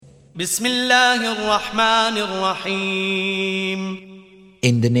بسم الله الرحمن الرحيم.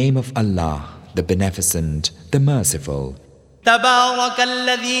 In the name of Allah, the Beneficent, the Merciful. تبارك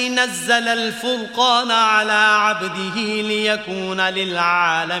الذي نزل الفرقان على عبده ليكون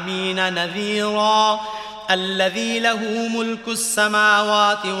للعالمين نذيرا الذي له ملك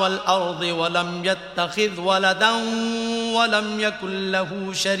السماوات والأرض ولم يتخذ ولدا ولم يكن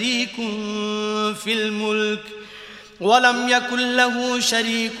له شريك في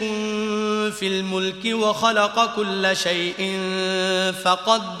الملك وخلق كل شيء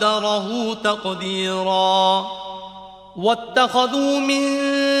فقدره تقديرا واتخذوا من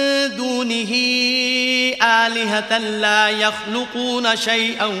دونه آلهة لا يخلقون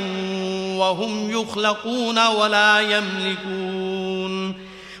شيئا وهم يخلقون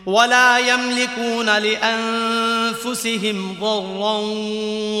ولا يملكون لأنفسهم ضرا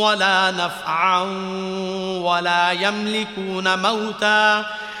ولا نفعا ولا يملكون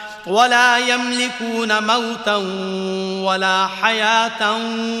موتا ولا حياة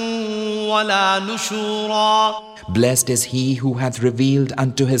ولا نشورا. Blessed is he who hath revealed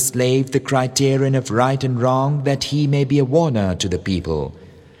unto his slave the criterion of right and wrong, that he may be a warner to the people.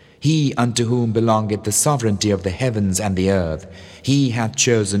 He unto whom belongeth the sovereignty of the heavens and the earth. He hath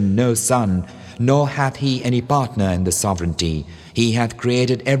chosen no son, nor hath he any partner in the sovereignty. He hath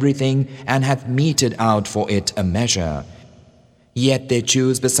created everything, and hath meted out for it a measure. Yet they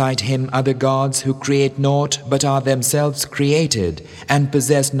choose beside him other gods who create naught, but are themselves created, and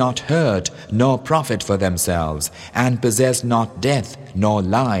possess not hurt nor profit for themselves, and possess not death nor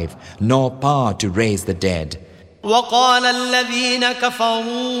life, nor power to raise the dead. وقال الذين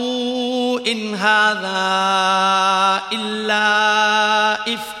كفروا إن هذا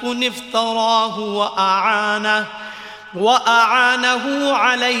إلا إفك افتراه وأعانه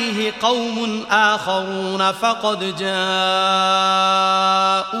عليه قوم آخرون فقد جاءوا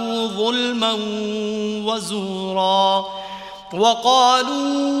ظلما وزورا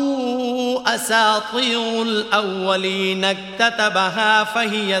وقالوا أساطير الأولين اكتتبها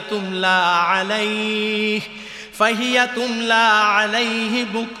فهي تملى عليه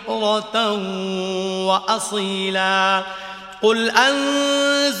بكرة وأصيلا قل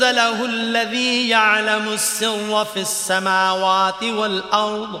أنزله الذي يعلم السر في السماوات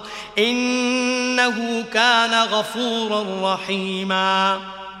والأرض إنه كان غفورا رحيما.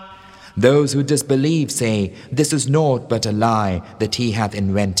 Those who disbelieve say, this is naught but a lie that he hath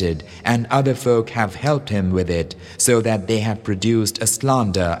invented, and other folk have helped him with it, so that they have produced a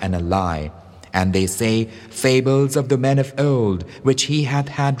slander and a lie. And they say, fables of the men of old, which he hath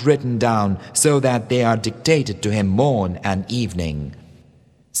had written down, so that they are dictated to him morn and evening.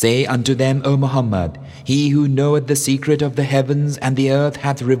 Say unto them, O Muhammad, he who knoweth the secret of the heavens and the earth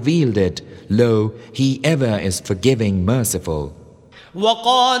hath revealed it. Lo, he ever is forgiving, merciful.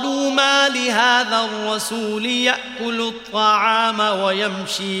 وقالوا ما لهذا الرسول يأكل الطعام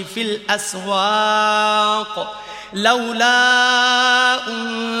ويمشي في الأسواق لولا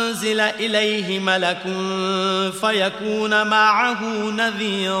أنزل إليه ملك فيكون معه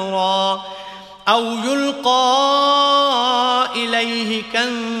نذيرا أو يلقى إليه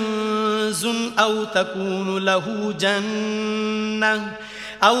كنز أو تكون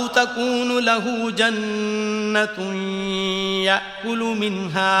له جنة يأكل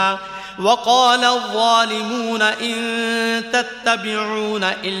منها وقال الظالمون إن تتبعون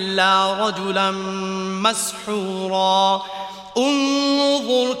إلا رجلا مسحورا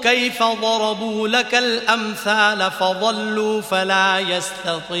انظر كيف ضربوا لك الأمثال فضلوا فلا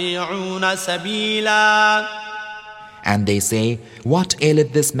يستطيعون سبيلا. And they say, what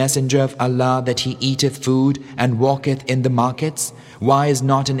aileth this messenger of Allah that he eateth food and walketh in the markets? Why is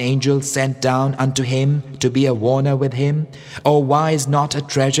not an angel sent down unto him to be a warner with him? Or why is not a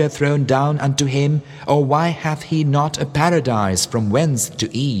treasure thrown down unto him? Or why hath he not a paradise from whence to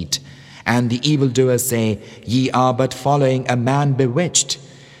eat? And the evildoers say, ye are but following a man bewitched.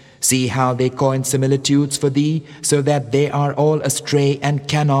 See how they coin similitudes for thee, so that they are all astray and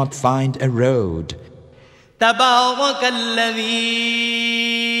cannot find a road. تبارك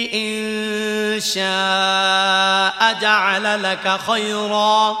الذي إن شاء جعل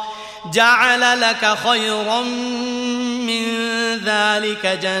لك خيرا من ذلك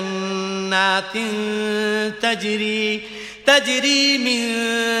جنات تجري من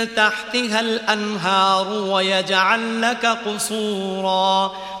تحتها الأنهار ويجعل لك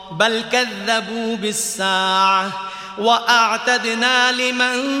قصورا بل كذبوا بالساعة وأعتدنا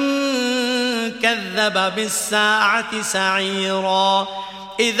لمن كذب بالساعة سعيرا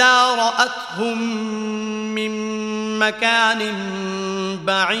إذا رأتهم من مكان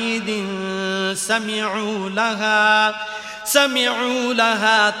بعيد سمعوا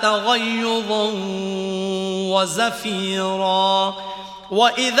لها تغيظا وزفيرا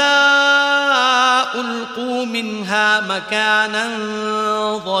وإذا ألقوا منها مكانا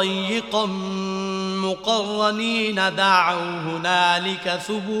ضيقا مقرنين دعوا هنالك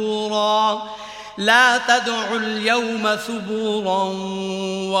ثبورا لا تدعوا اليوم ثبورا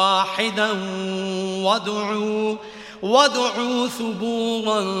واحدا وادعوا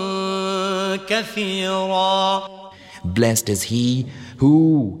ثبورا كثيرا. Blessed is he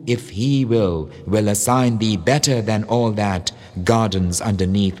who, if he will assign thee better than all that, gardens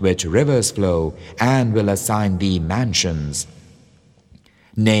underneath which rivers flow, and will assign thee mansions.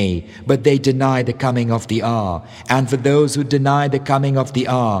 Nay, but they deny the coming of the hour, and for those who deny the coming of the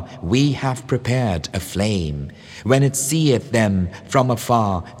hour, we have prepared a flame. When it seeth them from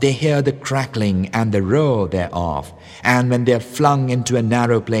afar, they hear the crackling and the roar thereof. And when they are flung into a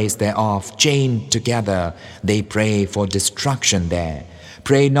narrow place thereof, chained together, they pray for destruction there.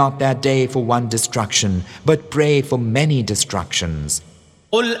 Pray not that day for one destruction, but pray for many destructions.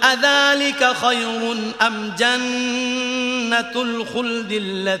 قل أذلك خير أم جنة الخلد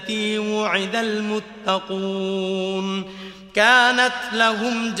التي وعد المتقون كانت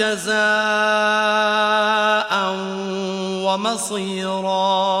لهم جزاء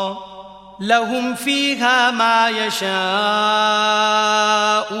ومصيرا لهم فيها ما يشاءون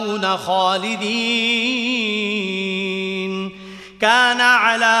خالدين كان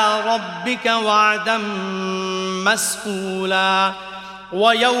على ربك وعدا مسئولا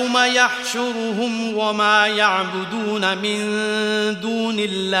ويوم يحشرهم وما يعبدون من دون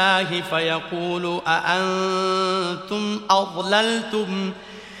الله فيقول أأنتم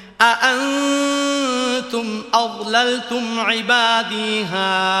أضللتم عبادي هؤلاء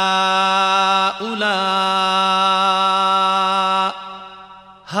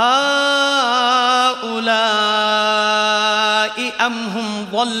أم هم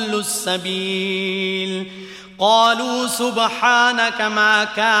ضلوا السبيل قالوا سبحانك ما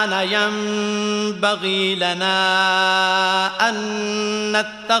كان ينبغي لنا أن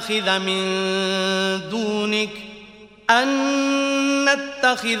نتخذ من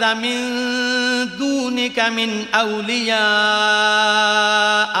دونك من أولياء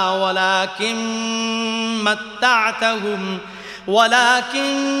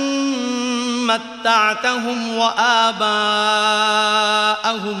ولكن متعتهم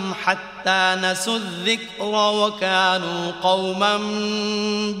وآباءهم حتى نسوا الذكر وكانوا قوما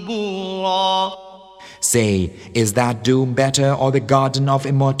بورا. Say, is that doom better or the garden of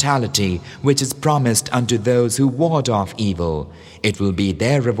immortality which is promised unto those who ward off evil? It will be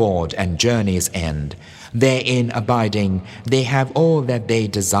their reward and journey's end. Therein abiding, they have all that they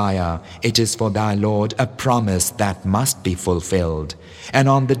desire. It is for thy Lord a promise that must be fulfilled. And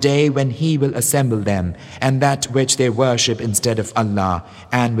on the day when He will assemble them, and that which they worship instead of Allah,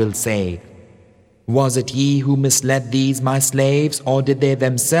 and will say, Was it ye who misled these my slaves, or did they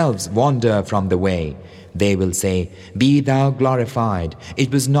themselves wander from the way? They will say, Be thou glorified.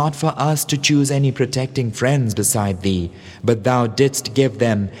 It was not for us to choose any protecting friends beside thee, but thou didst give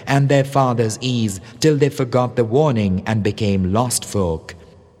them and their fathers ease, till they forgot the warning and became lost folk.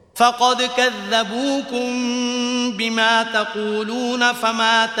 فقد كذبوكم بما تقولون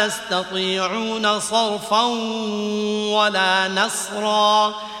فما تستطيعون صرفا ولا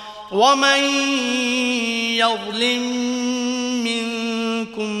نصرا ومن يظلم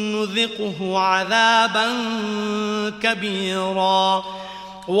منكم نذقه عذابا كبيرا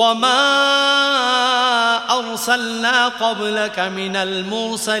وما أرسلنا قبلك من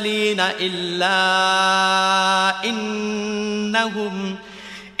المرسلين إلا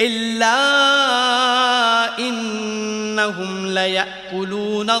إنهم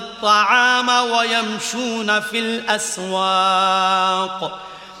ليأكلون الطعام ويمشون في الأسواق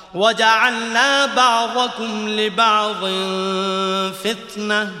وجعلنا بعضكم لبعض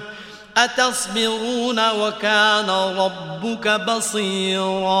فتنة أتصبرون وكان ربك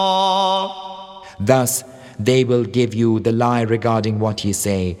بصيرا. Thus they will give you the lie regarding what ye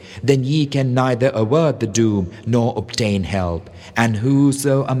say, then ye can neither avert the doom nor obtain help. And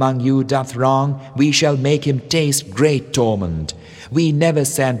whoso among you doth wrong, we shall make him taste great torment. We never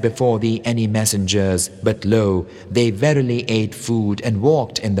sent before thee any messengers, but lo, they verily ate food and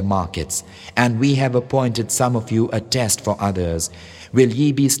walked in the markets. And we have appointed some of you a test for others. Will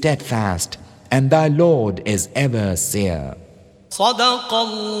ye be steadfast? And thy Lord is ever seer. صدق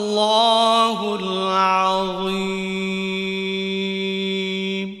الله العظيم.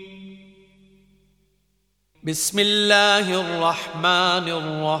 بسم الله الرحمن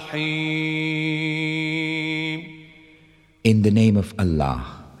الرحيم. In the name of Allah,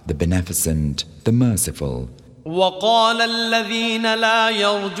 the Beneficent, the Merciful. وقال الذين لا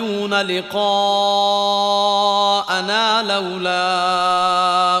يرجون لقاءنا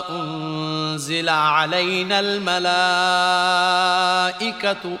لولا أنزل علينا الملائكة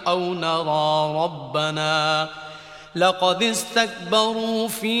أو نرى ربنا لقد استكبروا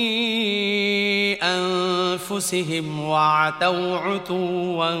في أنفسهم وعتوا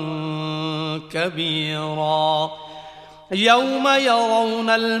عتوا كبيرا يوم يرون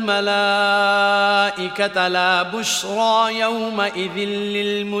الملائكة لا بشرى يومئذ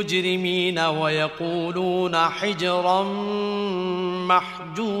للمجرمين ويقولون حجرا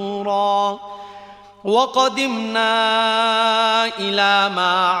محجورا وقدمنا إلى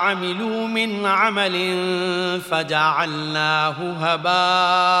ما عملوا من عمل فجعلناه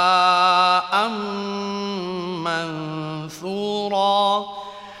هباء منثورا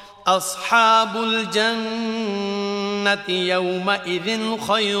أصحاب الجنة يومئذ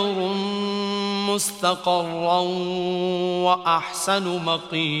خير مستقرا وأحسن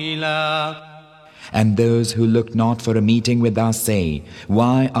مقيلا. And those who look not for a meeting with us say,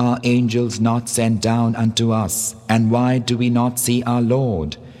 why are angels not sent down unto us? And why do we not see our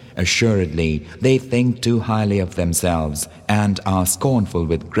Lord? Assuredly, they think too highly of themselves and are scornful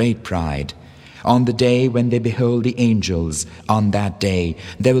with great pride. On the day when they behold the angels, on that day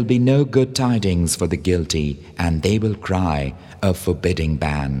there will be no good tidings for the guilty, and they will cry, a forbidding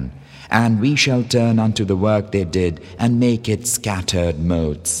ban. And we shall turn unto the work they did and make it scattered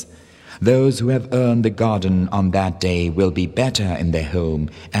motes. Those who have earned the garden on that day will be better in their home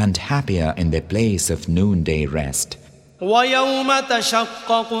and happier in their place of noonday rest. ويوم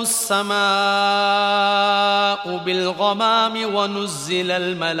تشقق السماء بالغمام ونزل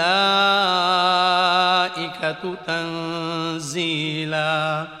الملائكة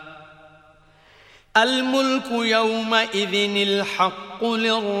تنزيلا الملك يومئذ الحق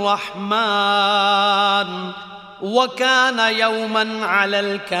للرحمن وكان يوما على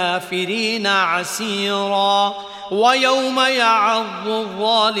الكافرين عسيرا ويوم يعض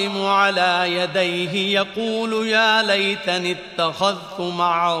الظالم على يديه يقول يا ليتني اتخذت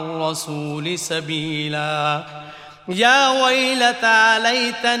مع الرسول سبيلا يا ويلتى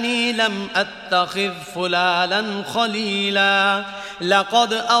ليتني لم أتخذ فلانا خليلا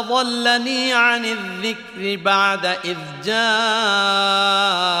لقد أضلني عن الذكر بعد إذ جاءني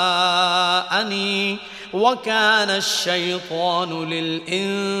وَكَانَ الشَّيْطَانُ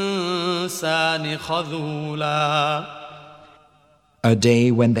لِلْإِنسَانِ خَذُولًا. A day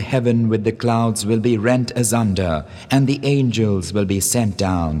when the heaven with the clouds will be rent asunder, and the angels will be sent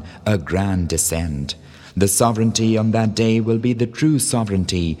down, a grand descent. The sovereignty on that day will be the true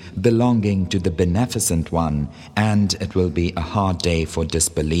sovereignty belonging to the Beneficent One, and it will be a hard day for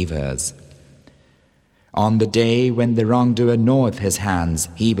disbelievers. On the day when the wrongdoer knoweth his hands,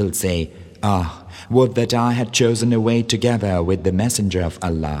 he will say, Ah, would that I had chosen a way together with the Messenger of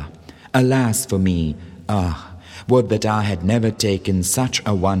Allah. Alas for me, ah, would that I had never taken such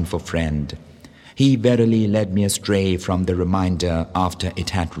a one for friend. He verily led me astray from the reminder after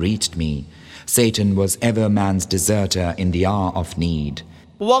it had reached me. Satan was ever man's deserter in the hour of need.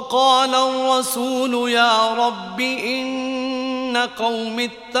 وقال الرسول يا رب إن قوم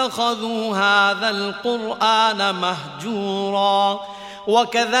اتخذوا هذا القرآن مهجورا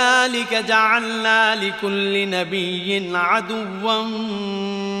وكذلك جعلنا لكل نبي عدوا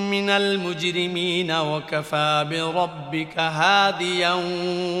من المجرمين وكفى بربك هاديا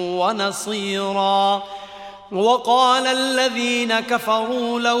ونصيرا وقال الذين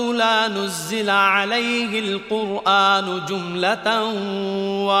كفروا لولا نزل عليه القرآن جملة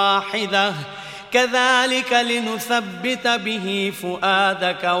واحدة كذلك لنثبت به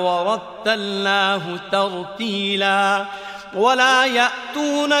فؤادك ورتلناه ترتيلا ولا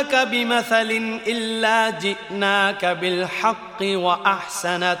يأتونك بمثل إلا جئناك بالحق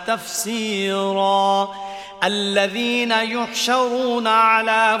وأحسن تفسيرا الذين يحشرون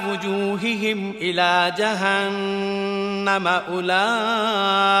على وجوههم إلى جهنم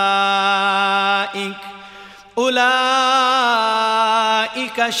أولئك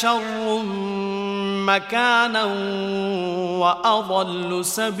شر مكانا وأضل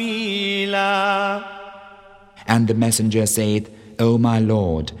سبيلا. And the messenger saith, O my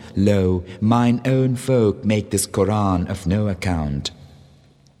Lord, lo, mine own folk make this Quran of no account.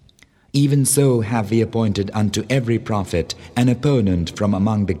 Even so have we appointed unto every prophet an opponent from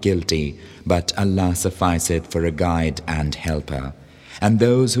among the guilty, but Allah sufficeth for a guide and helper. And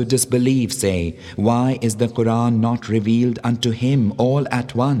those who disbelieve say, why is the Quran not revealed unto him all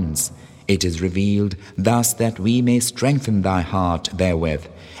at once? It is revealed thus that we may strengthen thy heart therewith,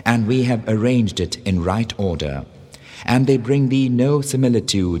 and we have arranged it in right order. And they bring thee no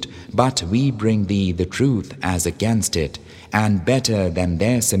similitude, but we bring thee the truth as against it, and better than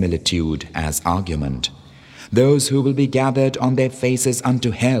their similitude as argument. Those who will be gathered on their faces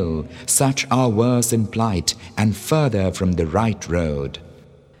unto hell, such are worse in plight and further from the right road.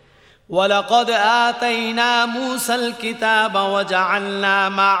 ولقد آتينا موسى الكتاب وجعلنا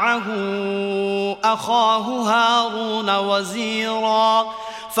معه أخاه هارون وزيرا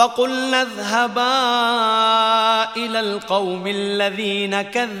فقلنا اذهبا إلى القوم الذين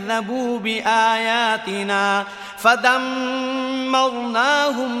كذبوا بآياتنا فدمرناهم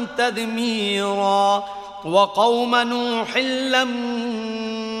تدميرا وقوم نوح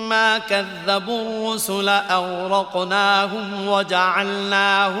لما كذبوا الرسل أغرقناهم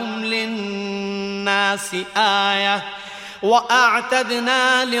وجعلناهم للناس آية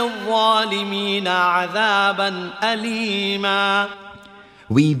وأعتدنا للظالمين عذابا أليما.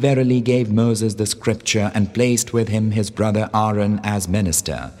 We verily gave Moses the scripture and placed with him his brother Aaron as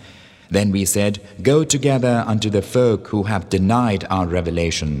minister. Then we said, go together unto the folk who have denied our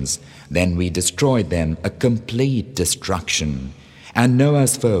revelations. Then we destroyed them a complete destruction. And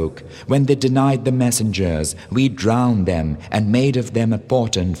Noah's folk, when they denied the messengers, we drowned them and made of them a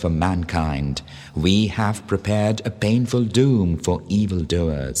portent for mankind. We have prepared a painful doom for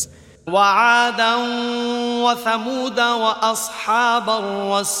evildoers. وعادا وثمود وأصحاب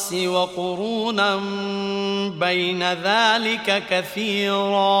الرس وقرونا بين ذلك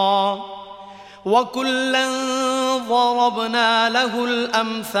كثيرا وكلا ضربنا له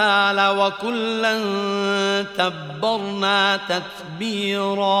الأمثال وكلا تبرنا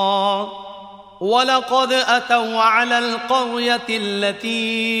تتبيرا ولقد أتوا على القرية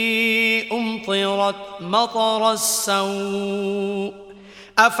التي أمطرت مطر السوء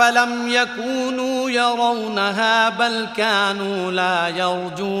أفلم يكونوا يرونها بل كانوا لا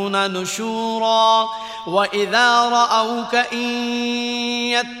يرجون نشورا وإذا رأوك إن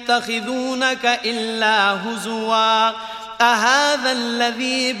يتخذونك إلا هزوا أهذا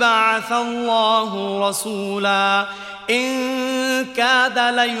الذي بعث الله رسولا إن كاد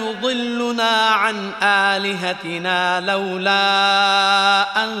ليضلنا عن آلهتنا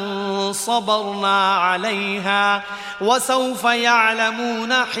لولا أن صبرنا عليها وسوف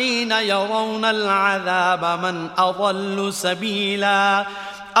يعلمون حين يرون العذاب من أضل سبيلا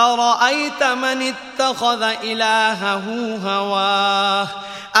أرأيت من اتخذ إلهه هواه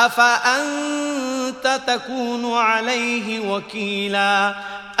أفأنت تكون عليه وكيلا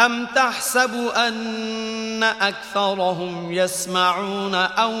أم تحسب أن أكثرهم يسمعون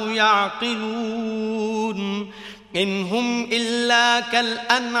أو يعقلون إن هم إلا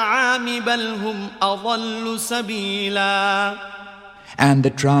كالأنعام بل هم أضل سبيلا. And the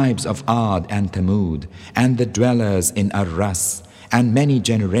tribes of Ad and Thamud, and the dwellers in Ar-Ras, and many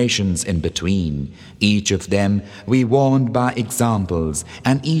generations in between, each of them we warned by examples,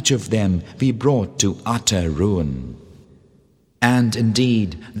 and each of them we brought to utter ruin. And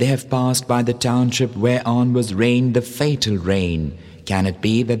indeed, they have passed by the township whereon was rained the fatal rain. Can it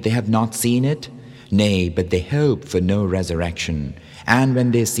be that they have not seen it? Nay, but they hope for no resurrection. And when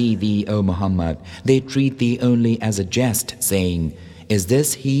they see thee, O Muhammad, they treat thee only as a jest, saying, is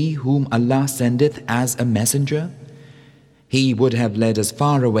this he whom Allah sendeth as a messenger? He would have led us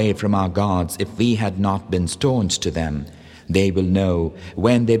far away from our gods if we had not been staunch to them. They will know,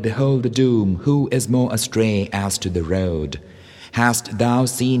 when they behold the doom, who is more astray as to the road. Hast thou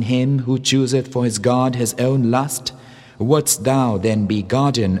seen him who chooseth for his God his own lust? Wouldst thou then be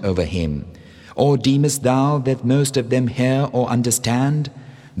guardian over him? Or deemest thou that most of them hear or understand?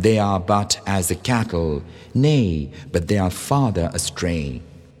 They are but as the cattle, nay, but they are farther astray.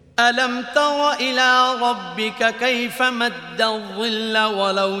 ألم تر إلى ربك كيف مد الظل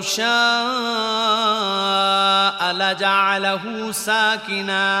ولو شاء لجعله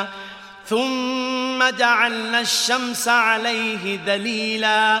ساكنا ثم جعلنا الشمس عليه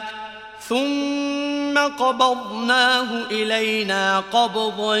دليلا ثم قبضناه إلينا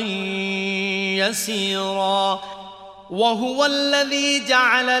قبضا يسيرا وهو الذي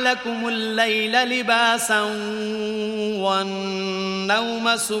جعل لكم الليل لباسا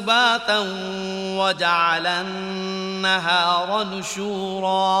والنوم سباتا وجعل النهار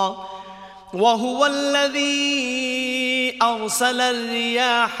نشورا وهو الذي أرسل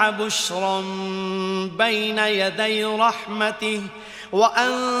الرياح بشرا بين يدي رحمته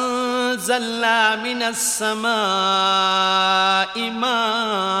وأنزلنا من السماء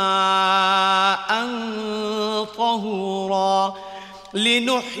ماء طهورا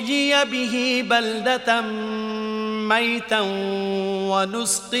لنحيي به بلدة ميتا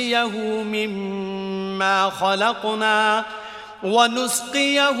ونسقيه مما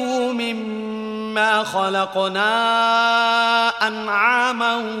خلقنا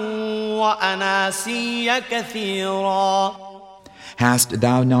أنعاما وأناسيا كثيرا. Hast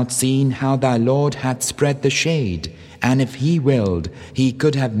thou not seen how thy Lord hath spread the shade? And if he willed, he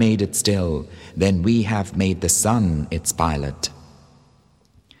could have made it still. Then we have made the sun its pilot.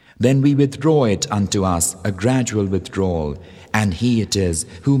 Then we withdraw it unto us, a gradual withdrawal. And he it is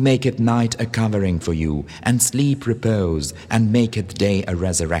who maketh night a covering for you, and sleep repose, and maketh day a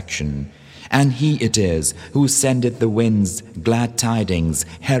resurrection. And he it is who sendeth the winds glad tidings,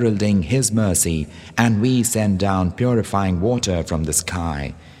 heralding his mercy, and we send down purifying water from the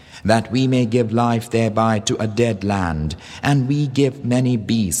sky, that we may give life thereby to a dead land, and we give many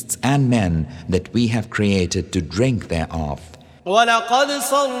beasts and men that we have created to drink thereof. وَلَقَدْ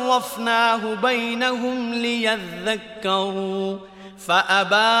صَرَّفْنَاهُ بَيْنَهُمْ لِيَذَّكَّرُوا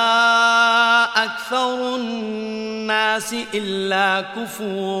فَأَبَى أَكْثَرُ النَّاسِ إِلَّا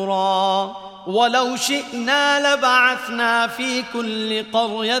كُفُورًا. وَلَوْ شِئْنَا لَبَعَثْنَا فِي كُلِّ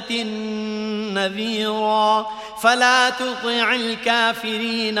قَرْيَةٍ نَذِيرًا فَلَا تُطِعِ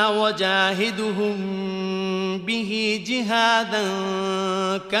الْكَافِرِينَ وَجَاهِدْهُمْ بِهِ جِهَادًا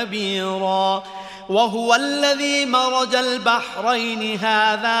كَبِيرًا. وهو الذي مرج البحرين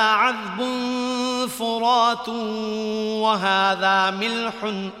هذا عذب فرات وهذا ملح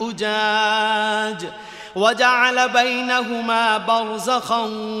أجاج وجعل بينهما برزخا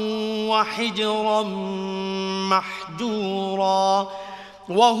وحجرا محجورا.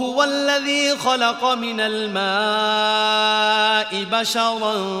 وهو الذي خلق من الماء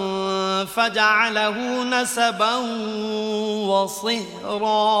بشرا فجعله نسبا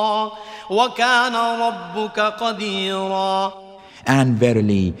وصهرا وَكَانَ رَبُّكَ قَدِيرًا. And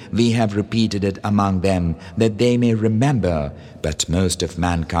verily, we have repeated it among them, that they may remember, but most of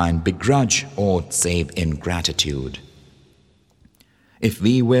mankind begrudge aught save ingratitude. If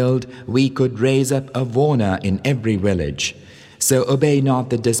we willed, we could raise up a warner in every village. So obey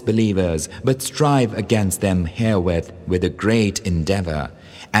not the disbelievers, but strive against them herewith with a great endeavor.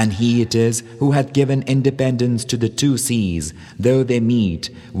 And he it is who hath given independence to the two seas, though they meet,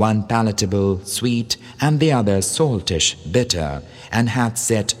 one palatable, sweet, and the other saltish, bitter, and hath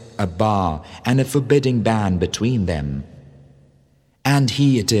set a bar and a forbidding ban between them. And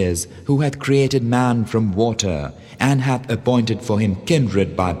he it is who hath created man from water, and hath appointed for him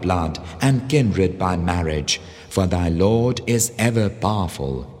kindred by blood and kindred by marriage, for thy Lord is ever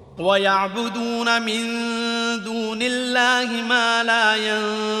powerful. وَيَعْبُدُونَ مِن دُونِ اللَّهِ مَا لَا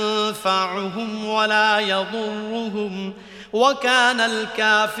يَنفَعُهُمْ وَلَا يَضُرُّهُمْ وَكَانَ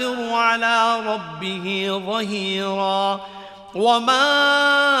الْكَافِرُ عَلَى رَبِّهِ ظَهِيرًا. وَمَا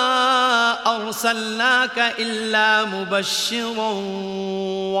أَرْسَلْنَاكَ إِلَّا مُبَشِّرًا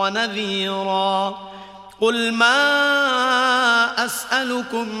وَنَذِيرًا. قُلْ مَا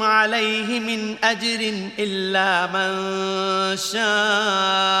أَسْأَلُكُمْ عَلَيْهِ مِنْ أَجْرٍ إِلَّا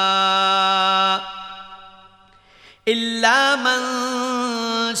مَنْ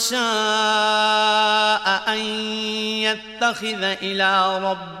شَاءَ أَنْ يَتَّخِذَ إِلَى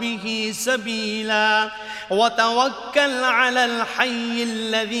رَبِّهِ سَبِيلًا. وَتَوَكَّلْ عَلَى الْحَيِّ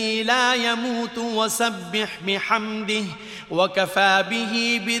الَّذِي لَا يَمُوتُ وَسَبِّحْ بِحَمْدِهِ وَكَفَى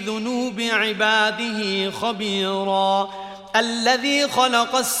بِهِ بِذُنُوبِ عِبَادِهِ خَبِيرًا. الَّذِي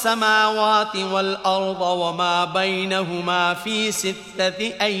خَلَقَ السَّمَاوَاتِ وَالْأَرْضَ وَمَا بَيْنَهُمَا في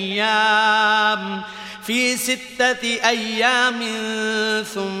ستة أيام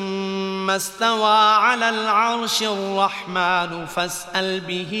ثم استوى على العرش الرحمن فاسأل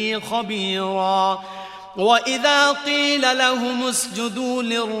به خبيرا. وإذا قيل لهم اسجدوا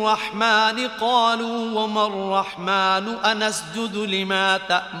للرحمن قالوا وما الرحمن أنسجد لما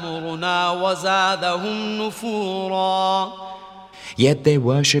تأمرنا وزادهم نفورا. Yet they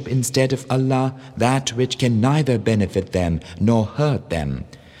worship instead of Allah that which can neither benefit them nor hurt them.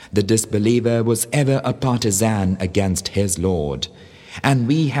 The disbeliever was ever a partisan against his Lord. And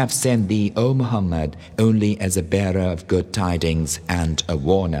we have sent thee, O Muhammad, only as a bearer of good tidings and a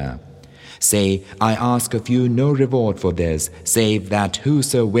warner. Say, I ask of you no reward for this, save that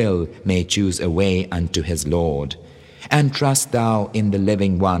whoso will may choose a way unto his Lord. And trust thou in the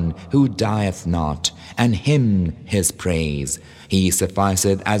living one who dieth not, and him his praise. He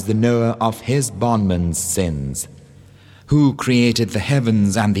sufficeth as the knower of his bondman's sins. Who created the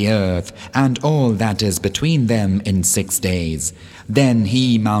heavens and the earth, and all that is between them in 6 days. Then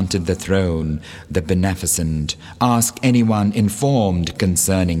he mounted the throne, the beneficent. Ask anyone informed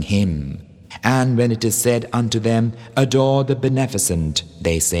concerning him. And when it is said unto them, adore the beneficent,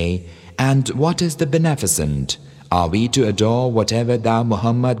 they say, and what is the beneficent? Are we to adore whatever thou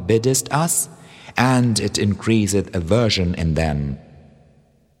Muhammad biddest us? And it increaseth aversion in them.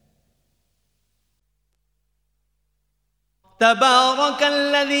 تبارك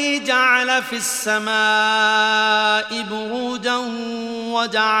الذي جعل في السماء بروجا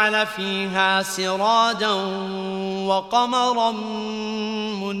وجعل فيها سراجا وقمرا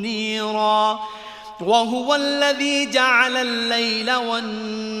منيرا وهو الذي جعل الليل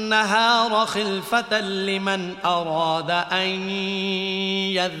والنهار خلفة لمن أراد أن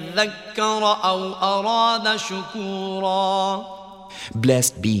يذكر أو أراد شكورا.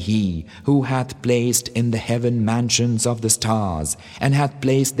 Blessed be he who hath placed in the heaven mansions of the stars, and hath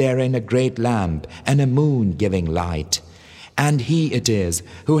placed therein a great lamp and a moon giving light. And he it is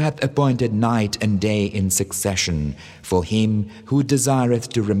who hath appointed night and day in succession for him who desireth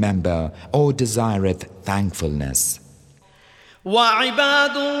to remember or desireth thankfulness.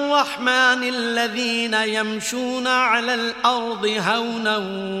 وعباد الرحمن الذين يمشون على الأرض هونا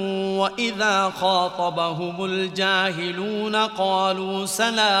وإذا خاطبهم الجاهلون قالوا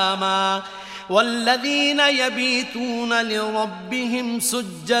سلاما والذين يبيتون لربهم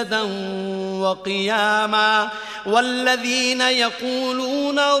سجدا وقياما والذين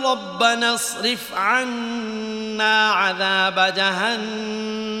يقولون ربنا اصرف عنا عذاب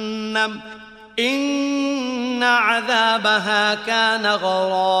جهنم إن عذابها كان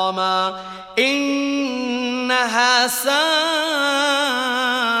غراما إنها ساءت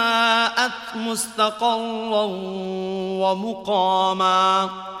مستقرا ومقاما.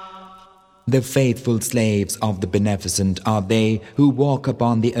 The faithful slaves of the Beneficent are they who walk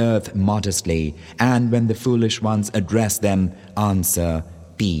upon the earth modestly, and when the foolish ones address them, answer,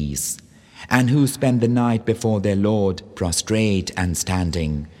 peace. And who spend the night before their Lord, prostrate and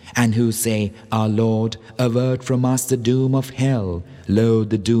standing, and who say, Our Lord, avert from us the doom of hell. Lo,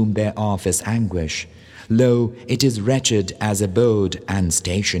 the doom thereof is anguish. Lo, it is wretched as abode and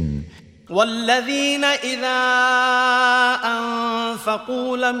station. والذين إذا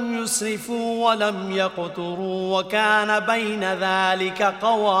أنفقوا لم يسرفوا ولم يقتروا وكان بين ذلك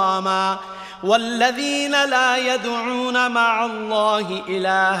قواما والذين لا يدعون مع الله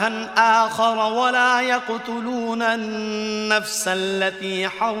إلها آخر ولا يقتلون النفس التي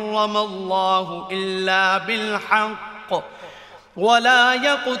حرم الله إلا بالحق ولا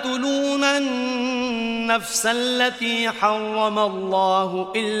يقتلون النفس التي حرم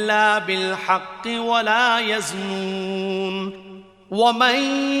الله إلا بالحق ولا يزنون ومن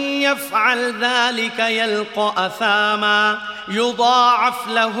يفعل ذلك يلقى أثاما يضاعف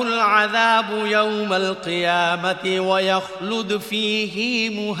له العذاب يوم القيامة ويخلد فيه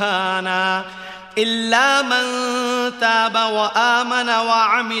مهانا إلا من تاب وآمن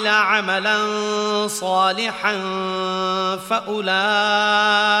وعمل عملا صالحا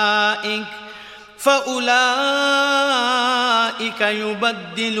فأولئك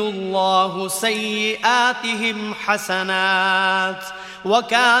يبدل الله سيئاتهم حسنات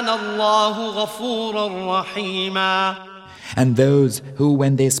وكان الله غفورا رحيما. And those who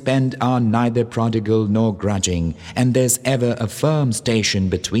when they spend are neither prodigal nor grudging, and there's ever a firm station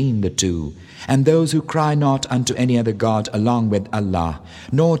between the two. And those who cry not unto any other God along with Allah,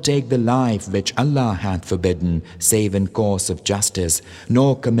 nor take the life which Allah hath forbidden, save in course of justice,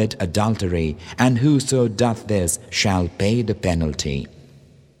 nor commit adultery, and whoso doth this shall pay the penalty.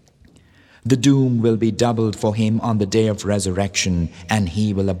 The doom will be doubled for him on the day of resurrection, and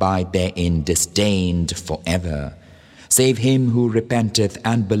he will abide therein disdained forever. Save him who repenteth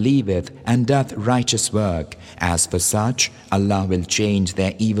and believeth and doth righteous work. As for such, Allah will change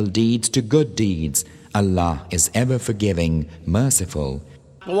their evil deeds to good deeds. Allah is ever forgiving, merciful.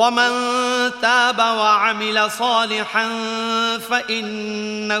 ومن تاب وعمل صالحا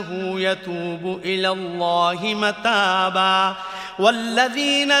فإنه يتوب إلى الله متابا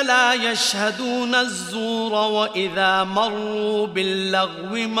والذين لا يشهدون الزور وإذا مروا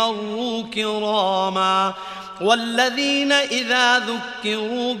باللغو مروا كراما والذين إذا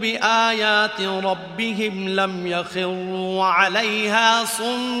ذكروا بآيات ربهم لم يخروا عليها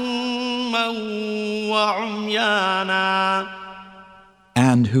صما وعميانا.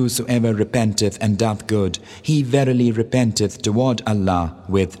 And whosoever repenteth and doth good, he verily repenteth toward Allah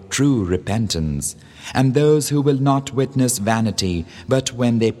with true repentance. And those who will not witness vanity, but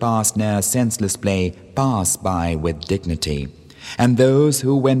when they pass near senseless play, pass by with dignity. And those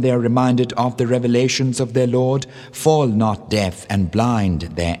who, when they are reminded of the revelations of their Lord, fall not deaf and blind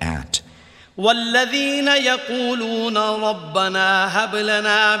thereat. والذين يقولون ربنا هب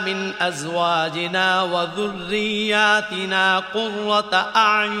لنا من أزواجنا وذرياتنا قرة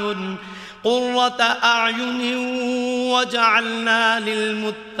أعين قرة أعين وجعلنا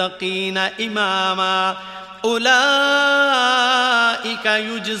للمتقين إماما أولئك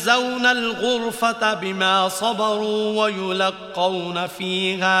يجزون الغرفة بما صبروا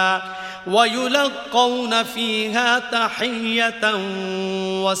ويلقون فيها تحية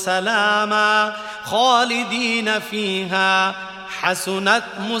وسلاما خالدين فيها حسنت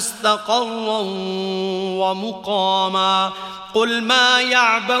مستقرا ومقاما قل ما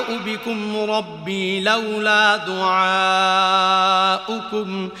يعبأ بكم ربي لولا دعاؤكم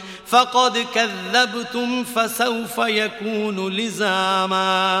فقد كذبتم فسوف يكون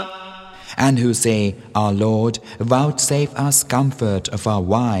لزاما. And who say, Our Lord, vouchsafe us comfort of our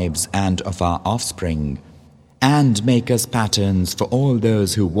wives and of our offspring, and make us patterns for all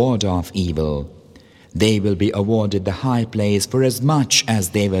those who ward off evil. They will be awarded the high place for as much as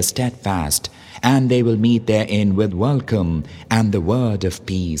they were steadfast, and they will meet therein with welcome and the word of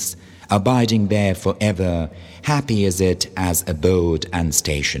peace, abiding there forever. Happy is it as abode and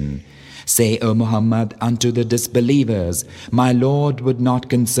station. Say, O Muhammad, unto the disbelievers, My Lord would not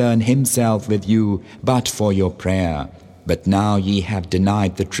concern Himself with you but for your prayer. But now ye have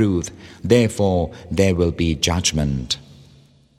denied the truth, therefore there will be judgment.